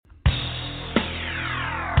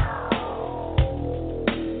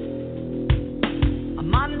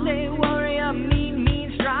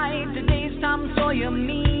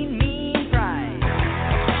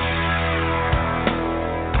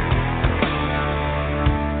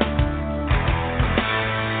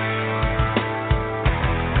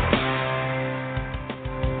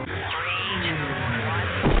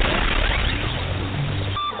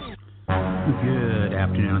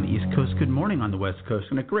East Coast, good morning on the West Coast,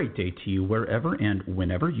 and a great day to you wherever and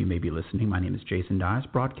whenever you may be listening. My name is Jason Dyes,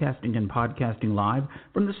 broadcasting and podcasting live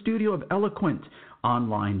from the studio of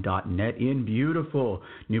EloquentOnline.net in beautiful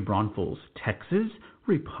New Braunfels, Texas,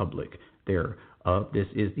 Republic thereof. This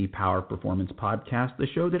is the Power Performance Podcast, the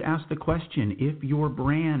show that asks the question, if your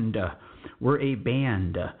brand were a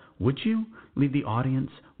band, would you leave the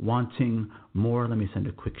audience wanting more? Let me send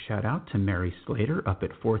a quick shout out to Mary Slater up at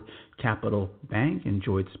Fourth Capital Bank.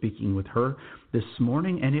 Enjoyed speaking with her this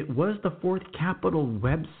morning, and it was the Fourth Capital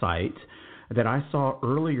website that I saw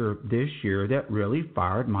earlier this year that really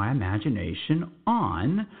fired my imagination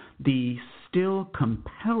on the still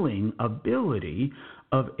compelling ability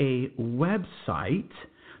of a website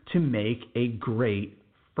to make a great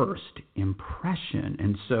first impression.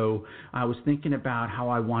 And so I was thinking about how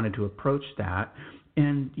I wanted to approach that.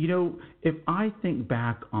 And, you know, if I think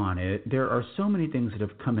back on it, there are so many things that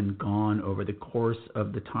have come and gone over the course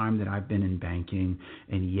of the time that I've been in banking,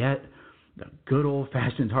 and yet the good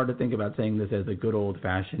old-fashioned, it's hard to think about saying this as a good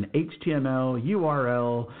old-fashioned HTML,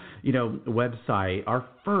 URL, website, our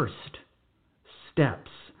first steps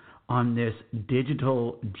on this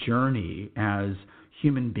digital journey as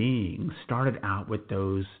human beings started out with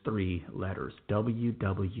those three letters,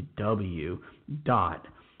 www.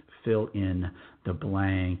 Fill in the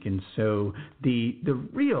blank. And so the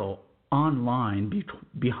real online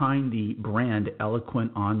behind the brand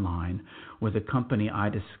Eloquent Online was a company I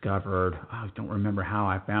discovered. I don't remember how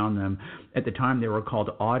I found them. At the time, they were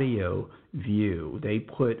called Audio View. They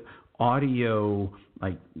put audio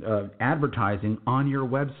advertising on your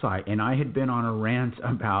website, and I had been on a rant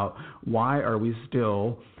about why are we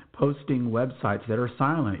still posting websites that are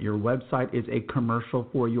silent. Your website is a commercial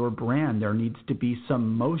for your brand. There needs to be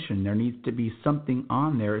some motion. There needs to be something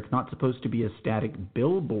on there. It's not supposed to be a static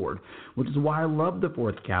billboard, which is why I love the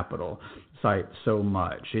Fourth Capital site so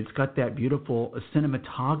much. It's got that beautiful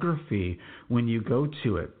cinematography when you go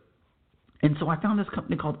to it. And so I found this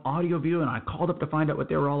company called Audio View, and I called up to find out what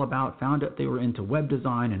they were all about, found out they were into web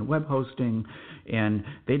design and web hosting, and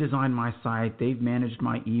they designed my site. They've managed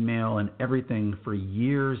my email and everything for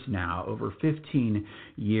years now, over 15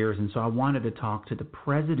 years. And so I wanted to talk to the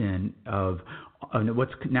president of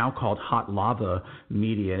what's now called Hot Lava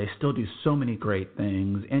Media. They still do so many great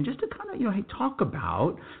things. And just to kind of, talk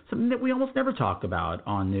about something that we almost never talk about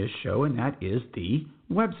on this show, and that is the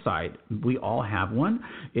website. We all have one,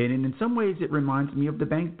 and in some ways it reminds me of the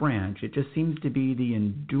bank branch. It just seems to be the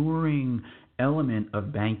enduring element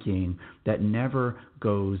of banking that never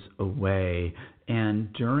goes away.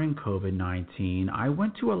 And during COVID-19, I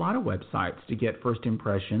went to a lot of websites to get first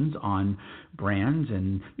impressions on brands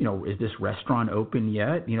and, is this restaurant open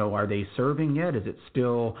yet? Are they serving yet? Is it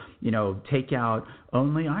still, takeout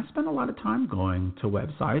only? I spent a lot of time going to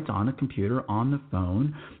websites on a computer, on the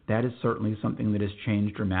phone. That is certainly something that has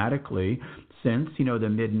changed dramatically since, the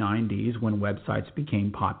mid-90s when websites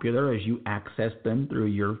became popular as you accessed them through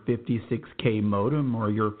your 56K modem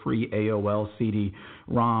or your free AOL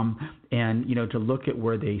CD-ROM. And, to look at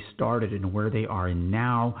where they started and where they are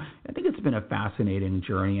now, I think it's been a fascinating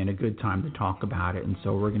journey and a good time to talk about it. And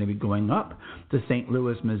so we're going to be going up to St.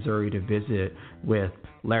 Louis, Missouri to visit with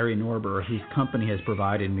Larry Norber, whose company has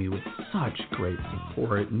provided me with such great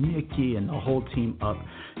support. Nikki and the whole team up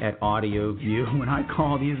at Audio View. When I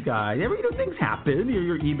call these guys, things happen.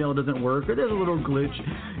 Your email doesn't work or there's a little glitch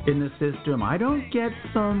in the system. I don't get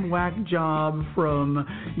some whack job from,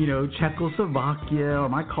 Czechoslovakia, or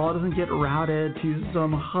my call doesn't get routed to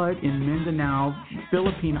some hut in Mindanao,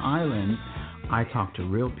 Philippine Islands. I talk to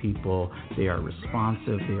real people. They are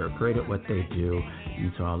responsive. They are great at what they do.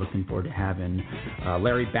 And so I'm looking forward to having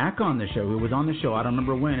Larry back on the show. He was on the show. I don't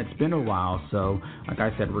remember when. It's been a while. So, like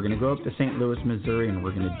I said, we're going to go up to St. Louis, Missouri, and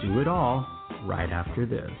we're going to do it all right after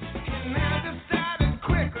this.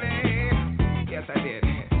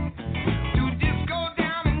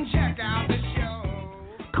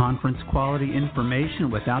 Conference quality information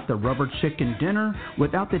without the rubber chicken dinner,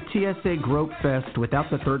 without the TSA Grope Fest, without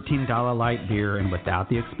the $13 light beer, and without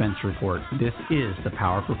the expense report. This is the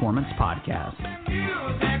Power Performance Podcast.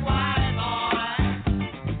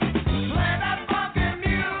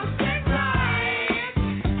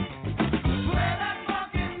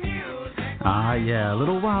 A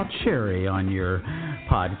little wild cherry on your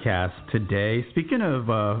podcast today. Speaking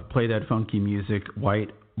of play that funky music, white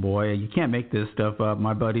boy, you can't make this stuff up.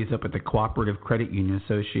 My buddies up at the Cooperative Credit Union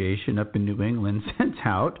Association up in New England sent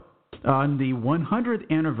out on the 100th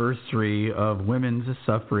anniversary of women's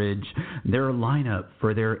suffrage their lineup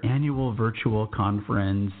for their annual virtual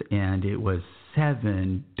conference, and it was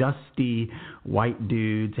 7 dusty white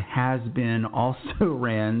dudes, has-been,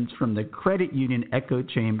 also-rans from the credit union echo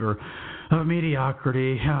chamber of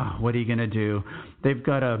mediocrity. What are you going to do? They've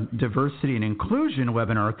got a diversity and inclusion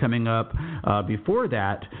webinar coming up before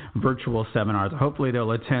that virtual seminar. Hopefully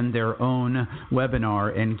they'll attend their own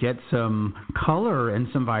webinar and get some color and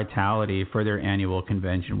some vitality for their annual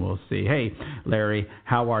convention. We'll see. Hey, Larry,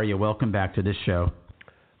 how are you? Welcome back to the show.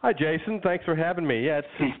 Hi, Jason. Thanks for having me. Yeah,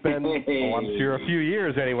 it's been, I'm sure, a few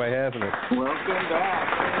years anyway, hasn't it? Welcome back.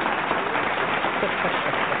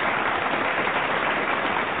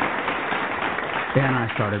 And I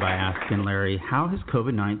started by asking Larry, how has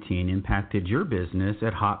COVID-19 impacted your business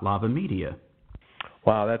at Hot Lava Media?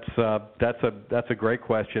 Wow, that's a great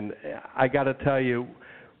question. I got to tell you,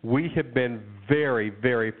 we have been very,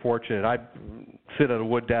 very fortunate. I sit at a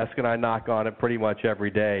wood desk and I knock on it pretty much every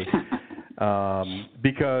day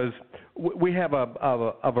because we have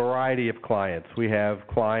a variety of clients. We have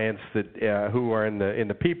clients that who are in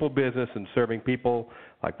the people business and serving people,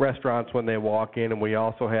 like restaurants when they walk in, and we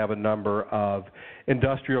also have a number of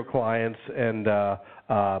industrial clients and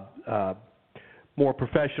more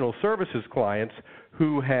professional services clients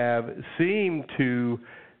who have seemed to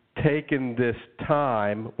taken this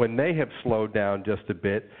time when they have slowed down just a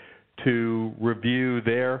bit to review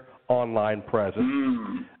their online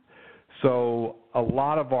presence. So a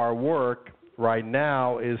lot of our work right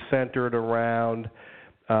now is centered around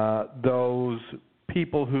those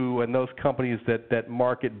people who and those companies that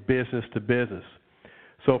market business to business.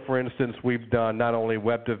 So, for instance, we've done not only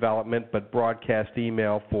web development but broadcast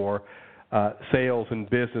email for sales and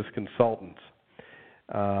business consultants.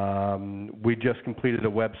 We just completed a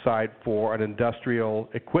website for an industrial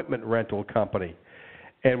equipment rental company,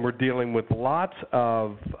 and we're dealing with lots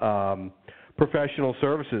of professional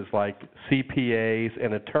services like CPAs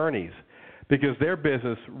and attorneys because their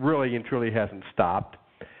business really and truly hasn't stopped,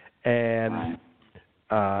 and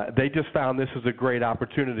they just found this was a great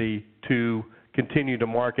opportunity to continue to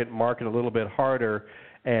market a little bit harder,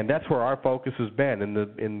 and that's where our focus has been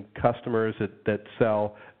in customers that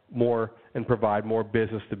sell more and provide more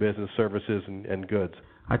business-to-business services and goods.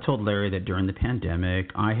 I told Larry that during the pandemic,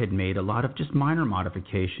 I had made a lot of just minor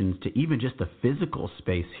modifications to even just the physical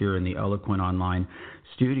space here in the Eloquent Online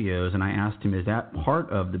studios, and I asked him, is that part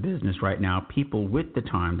of the business right now, people with the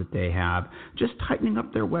time that they have, just tightening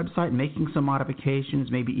up their website, making some modifications,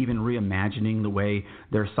 maybe even reimagining the way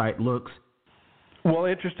their site looks? Well,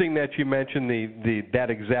 interesting that you mentioned that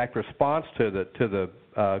exact response to the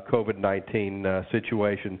COVID-19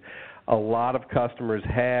 situation. A lot of customers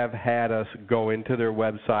have had us go into their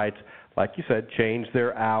websites, like you said, change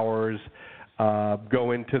their hours,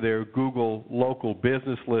 go into their Google local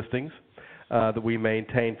business listings that we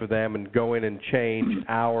maintain for them and go in and change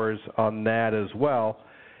hours on that as well.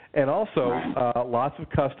 And also, lots of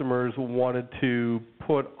customers wanted to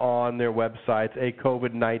put on their websites a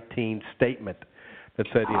COVID-19 statement that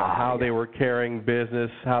said, how they were carrying business,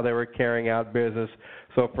 how they were carrying out business.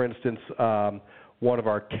 So, for instance, one of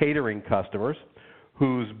our catering customers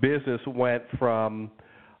whose business went from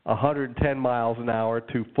 110 miles an hour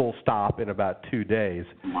to full stop in about 2 days.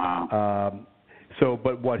 Wow.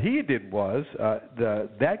 But what he did was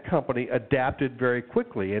that company adapted very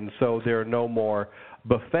quickly, and so there are no more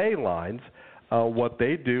buffet lines. What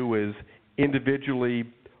they do is individually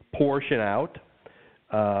portion out,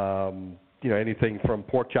 anything from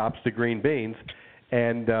pork chops to green beans,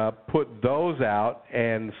 and put those out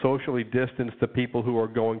and socially distance the people who are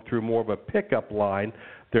going through more of a pickup line.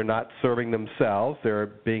 They're not serving themselves. They're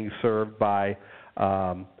being served by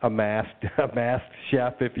a masked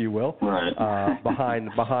chef, if you will,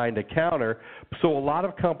 behind a counter. So a lot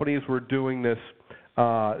of companies were doing this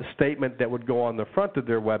statement that would go on the front of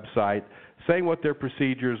their website saying what their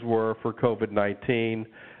procedures were for COVID-19,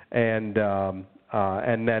 and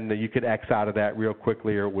then you could X out of that real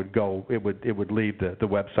quickly, or it would leave the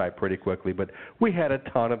website pretty quickly. But we had a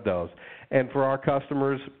ton of those, and for our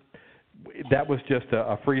customers, that was just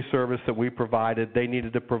a free service that we provided. They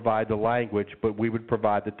needed to provide the language, but we would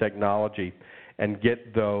provide the technology and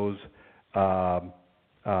get those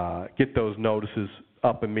notices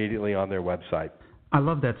up immediately on their website. I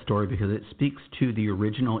love that story because it speaks to the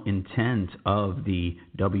original intent of the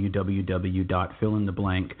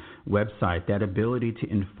www.fillintheblank website, that ability to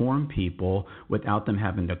inform people without them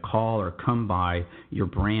having to call or come by your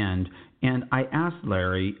brand. And I asked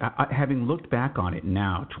Larry, having looked back on it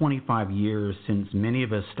now, 25 years since many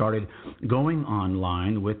of us started going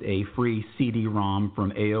online with a free CD-ROM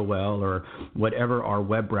from AOL or whatever our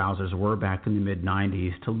web browsers were back in the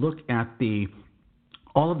mid-'90s, to look at the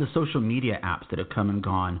all of the social media apps that have come and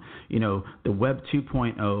gone, the Web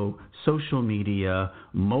 2.0, social media,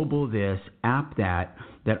 mobile this, app that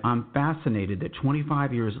I'm fascinated that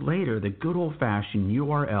 25 years later, the good old-fashioned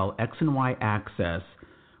URL, X and Y access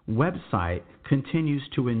website continues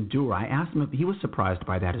to endure. I asked him if he was surprised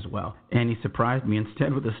by that as well. And he surprised me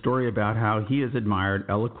instead with a story about how he has admired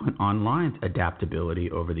Eloquent Online's adaptability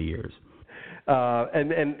over the years.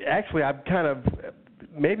 And actually, I'm kind of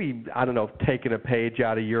maybe, I don't know, taking a page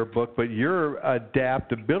out of your book, but your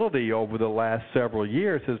adaptability over the last several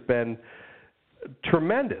years has been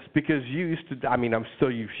tremendous, because you used to,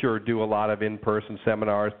 you sure do a lot of in-person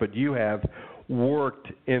seminars, but you have worked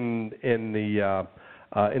in the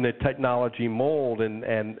technology mold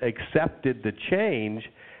and accepted the change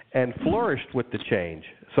and flourished with the change.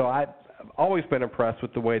 So I've always been impressed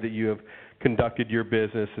with the way that you have conducted your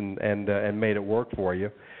business and made it work for you.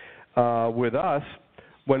 With us,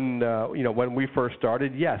 when we first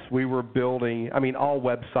started, yes, we were building. All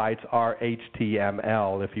websites are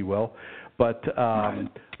HTML, if you will, but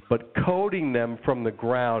coding them from the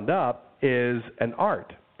ground up is an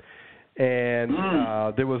art. And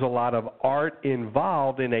there was a lot of art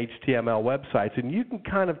involved in HTML websites, and you can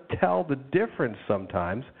kind of tell the difference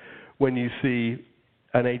sometimes when you see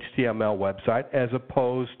an HTML website as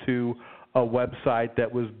opposed to a website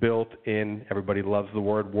that was built in, everybody loves the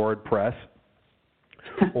word WordPress,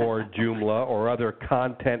 or Joomla, or other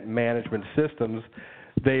content management systems.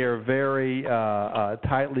 They are very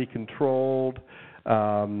tightly controlled.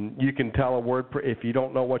 You can tell if you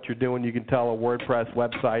don't know what you're doing, you can tell a WordPress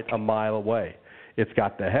website a mile away. It's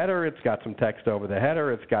got the header, it's got some text over the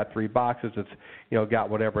header, it's got 3 boxes, it's got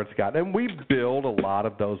whatever it's got. And we build a lot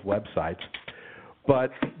of those websites.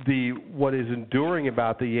 But what is enduring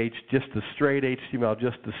about just the straight HTML,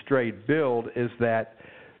 just the straight build, is that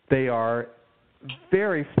they are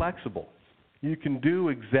very flexible. You can do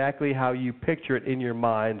exactly how you picture it in your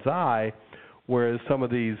mind's eye, whereas some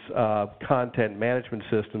of these content management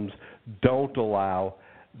systems don't allow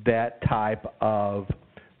that type of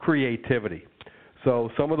creativity.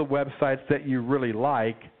 So some of the websites that you really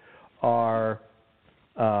like are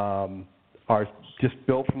just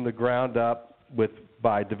built from the ground up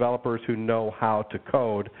by developers who know how to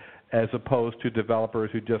code, as opposed to developers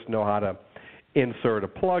who just know how to insert a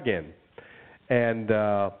plugin. And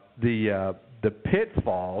the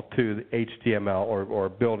pitfall to the HTML or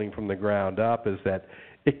building from the ground up is that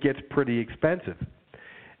it gets pretty expensive,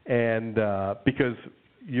 and because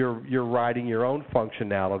you're writing your own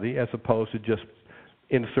functionality as opposed to just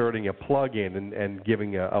inserting a plugin and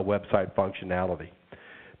giving a website functionality.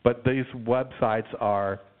 But these websites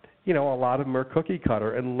are, a lot of them are cookie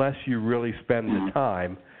cutter unless you really spend the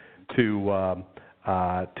time to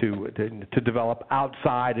develop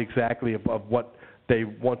outside exactly of what they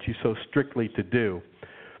want you so strictly to do.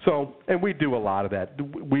 So, and we do a lot of that.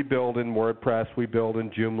 We build in WordPress, we build in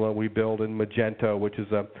Joomla, we build in Magento, which is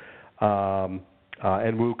and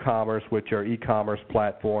WooCommerce, which are e-commerce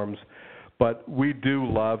platforms. But we do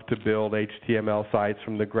love to build HTML sites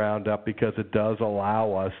from the ground up, because it does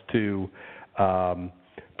allow us to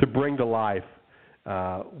bring to life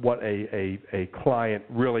what a client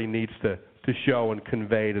really needs to show and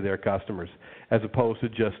convey to their customers, as opposed to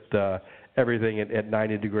just everything at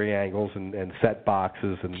 90-degree angles and set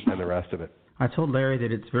boxes and the rest of it. I told Larry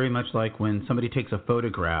that it's very much like when somebody takes a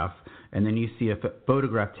photograph and then you see a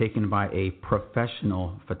photograph taken by a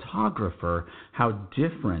professional photographer, how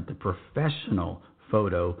different the professional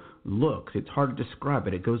photo looks. It's hard to describe,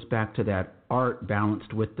 but it goes back to that art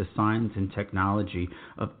balanced with the science and technology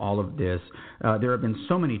of all of this. There have been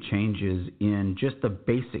so many changes in just the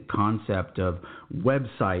basic concept of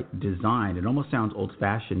website design. It almost sounds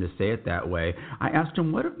old-fashioned to say it that way. I asked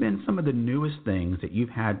him what have been some of the newest things that you've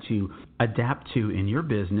had to adapt to in your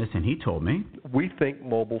business, and he told me. We think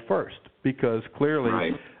mobile first, because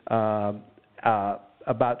clearly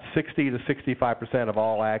about 60 to 65% of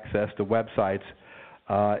all access to websites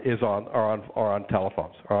are on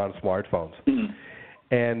telephones, or on smartphones.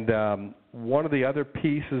 And one of the other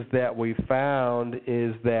pieces that we found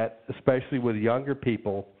is that, especially with younger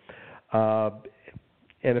people, and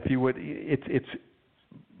if you would, it's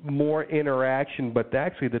more interaction, but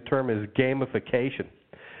actually the term is gamification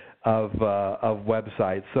of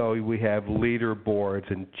websites. So we have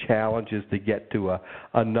leaderboards and challenges to get to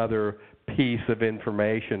another piece of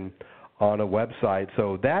information on a website.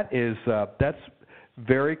 So that's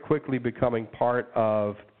very quickly becoming part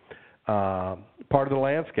of part of the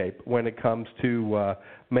landscape when it comes to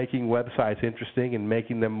making websites interesting and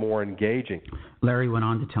making them more engaging. Larry went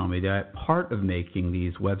on to tell me that part of making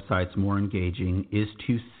these websites more engaging is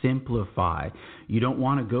to simplify. You don't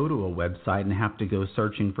want to go to a website and have to go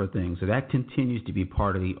searching for things. So that continues to be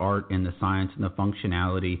part of the art and the science and the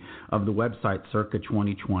functionality of the website circa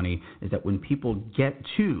 2020, is that when people get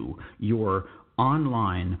to your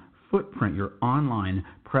online footprint, your online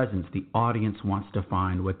presence, the audience wants to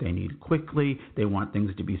find what they need quickly. They want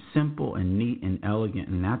things to be simple and neat and elegant,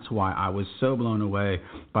 and that's why I was so blown away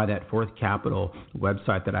by that Fourth Capital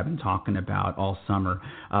website that I've been talking about all summer.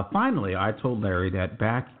 Finally, I told Larry that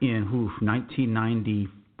back in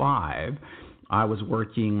 1995, I was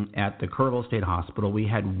working at the Kerrville State Hospital. We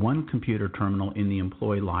had one computer terminal in the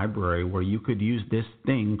employee library where you could use this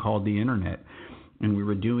thing called the Internet. And we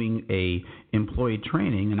were doing a employee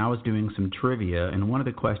training, and I was doing some trivia, and one of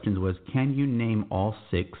the questions was, can you name all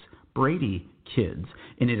 6 Brady kids?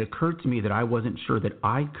 And it occurred to me that I wasn't sure that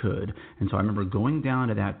I could, and so I remember going down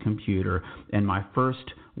to that computer, and my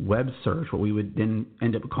first web search, what we would then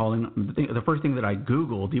end up calling, the first thing that I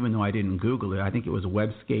Googled, even though I didn't Google it, I think it was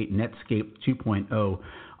Netscape 2.0,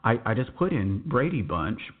 I just put in Brady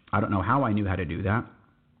Bunch. I don't know how I knew how to do that.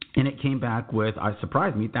 And it came back with,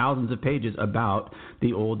 surprised me, thousands of pages about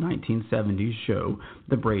the old 1970s show,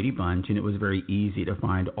 The Brady Bunch, and it was very easy to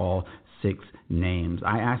find all 6 names.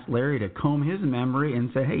 I asked Larry to comb his memory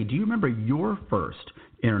and say, hey, do you remember your first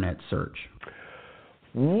Internet search?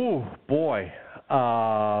 Ooh, boy.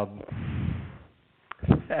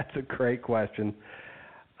 That's a great question.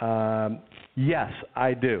 Yes,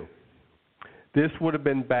 I do. This would have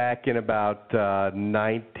been back in about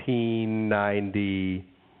 1990.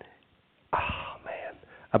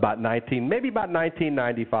 About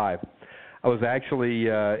 1995. I was actually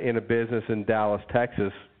in a business in Dallas,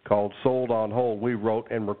 Texas called Sold on Hold. We wrote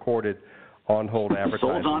and recorded on hold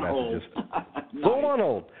advertising messages. Sold on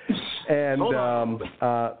hold. And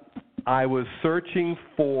I was searching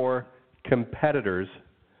for competitors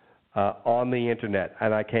on the Internet,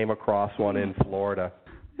 and I came across one in Florida.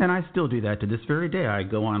 And I still do that to this very day. I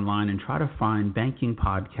go online and try to find banking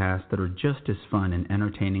podcasts that are just as fun and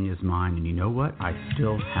entertaining as mine. And you know what? I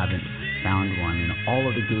still haven't found one. And all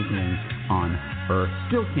of the Googling on Earth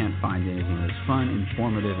still can't find anything as fun,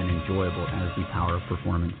 informative, and enjoyable as the Power of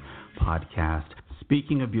Performance podcast.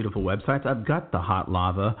 Speaking of beautiful websites, I've got the Hot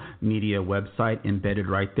Lava Media website embedded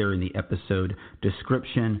right there in the episode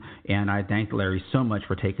description. And I thank Larry so much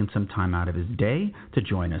for taking some time out of his day to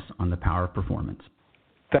join us on the Power of Performance.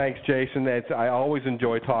 Thanks, Jason. I always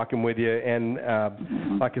enjoy talking with you, and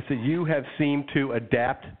like I said, you have seemed to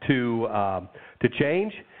adapt to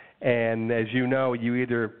change. And as you know, you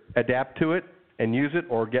either adapt to it and use it,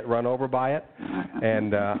 or get run over by it.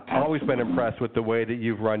 And I've always been impressed with the way that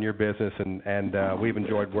you've run your business, and we've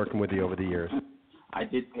enjoyed working with you over the years. I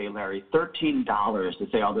did pay Larry $13 to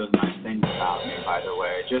say all those nice things about me, by the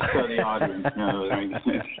way, just so the audience knows.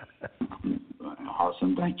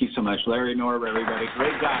 Awesome. Thank you so much, Larry, Norber, everybody.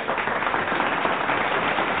 Great guy.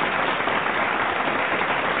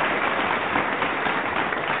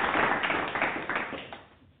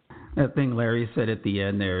 That thing Larry said at the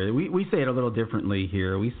end there, we say it a little differently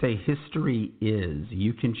here. We say history is.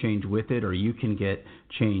 You can change with it, or you can get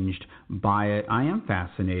changed by it. I am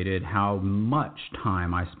fascinated how much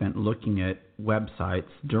time I spent looking at websites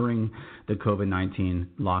during the COVID-19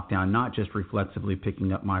 lockdown, not just reflexively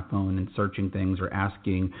picking up my phone and searching things or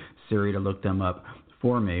asking Siri to look them up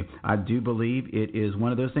for me. I do believe it is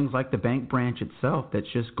one of those things like the bank branch itself that's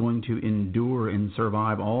just going to endure and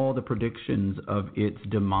survive all the predictions of its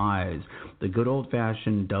demise. The good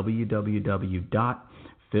old-fashioned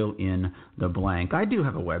fill in the blank. I do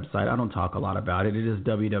have a website. I don't talk a lot about it. It is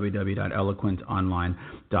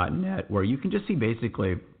www.eloquentonline.net, where you can just see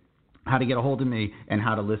basically how to get a hold of me and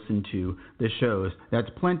how to listen to the shows. That's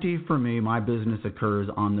plenty for me. My business occurs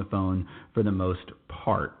on the phone for the most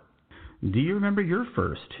part. Do you remember your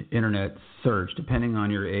first Internet search? Depending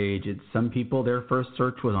on your age, some people, their first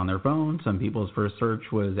search was on their phone. Some people's first search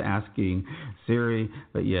was asking Siri.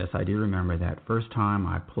 But yes, I do remember that first time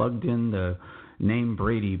I plugged in the name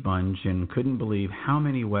Brady Bunch and couldn't believe how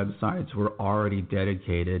many websites were already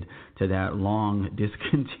dedicated to that long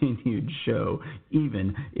discontinued show,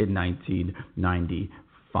 even in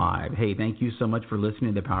 1995. Hey, thank you so much for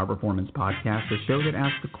listening to the Power Performance Podcast, the show that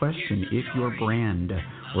asks the question, if your brand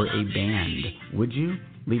were a band, would you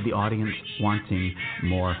leave the audience wanting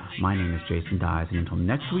more? My name is Jason Dyes, and until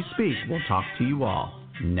next we speak, we'll talk to you all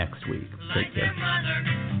next week. Take care.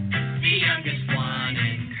 The youngest one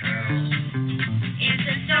in curls.